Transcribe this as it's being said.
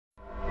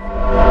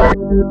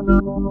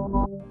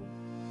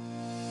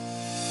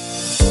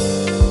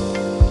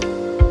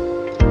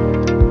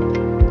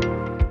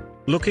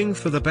Looking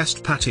for the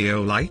best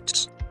patio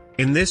lights?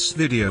 In this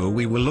video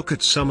we will look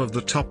at some of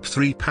the top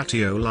 3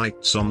 patio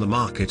lights on the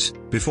market.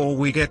 Before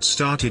we get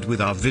started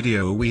with our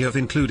video, we have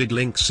included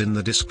links in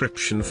the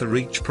description for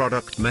each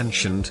product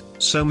mentioned,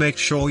 so make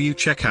sure you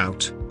check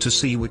out to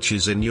see which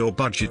is in your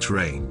budget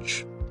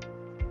range.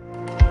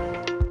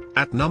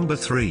 At number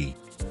 3.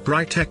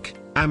 Brightech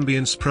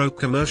Ambience Pro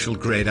Commercial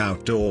Grade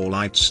Outdoor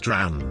Light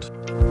Strand.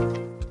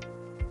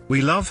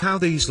 We love how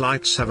these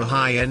lights have a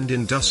high-end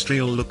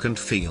industrial look and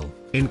feel,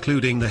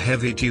 including the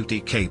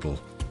heavy-duty cable.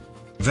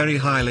 Very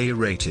highly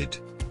rated.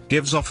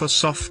 Gives off a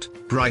soft,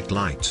 bright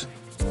light.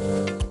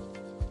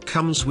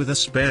 Comes with a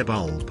spare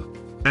bulb.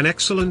 An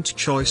excellent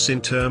choice in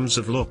terms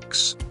of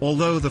looks,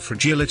 although the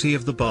fragility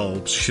of the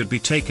bulbs should be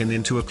taken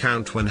into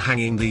account when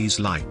hanging these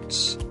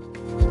lights.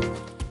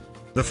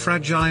 The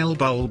fragile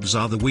bulbs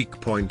are the weak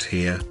point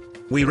here.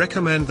 We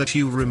recommend that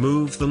you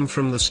remove them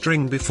from the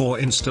string before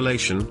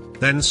installation,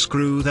 then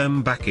screw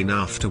them back in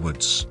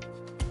afterwards.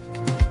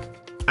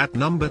 At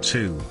number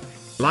 2.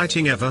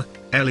 Lighting Ever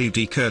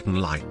LED Curtain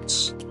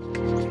Lights.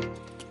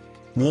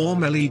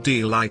 Warm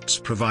LED lights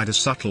provide a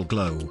subtle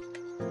glow.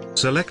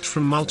 Select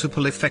from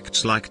multiple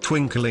effects like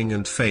twinkling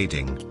and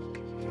fading.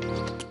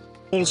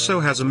 Also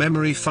has a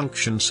memory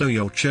function, so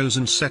your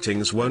chosen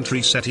settings won't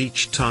reset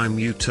each time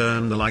you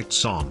turn the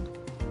lights on.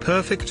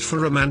 Perfect for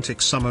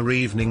romantic summer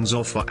evenings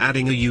or for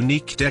adding a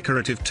unique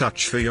decorative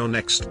touch for your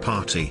next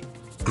party.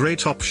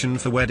 Great option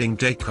for wedding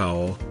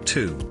decor,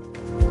 too.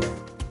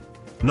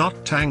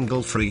 Not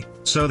tangle-free,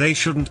 so they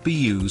shouldn't be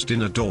used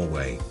in a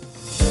doorway.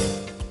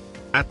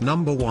 At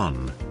number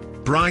 1.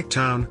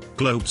 Brightown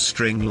Globe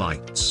String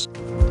Lights.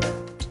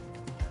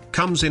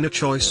 Comes in a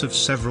choice of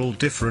several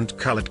different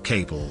colored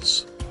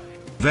cables.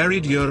 Very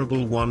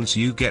durable once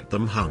you get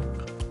them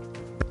hung.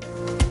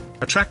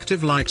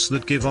 Attractive lights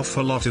that give off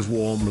a lot of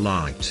warm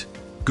light.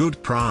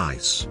 Good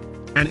price.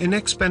 An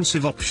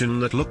inexpensive option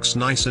that looks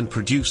nice and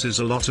produces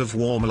a lot of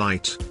warm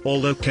light,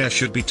 although care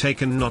should be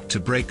taken not to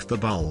break the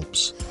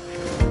bulbs.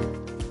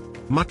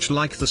 Much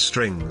like the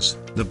strings,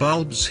 the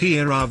bulbs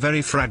here are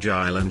very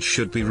fragile and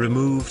should be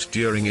removed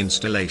during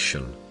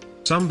installation.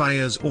 Some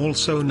buyers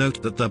also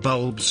note that the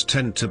bulbs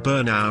tend to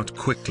burn out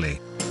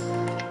quickly.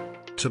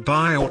 To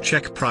buy or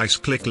check price,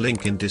 click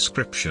link in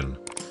description.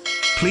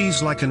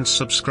 Please like and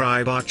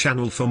subscribe our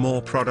channel for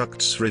more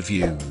products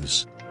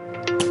reviews.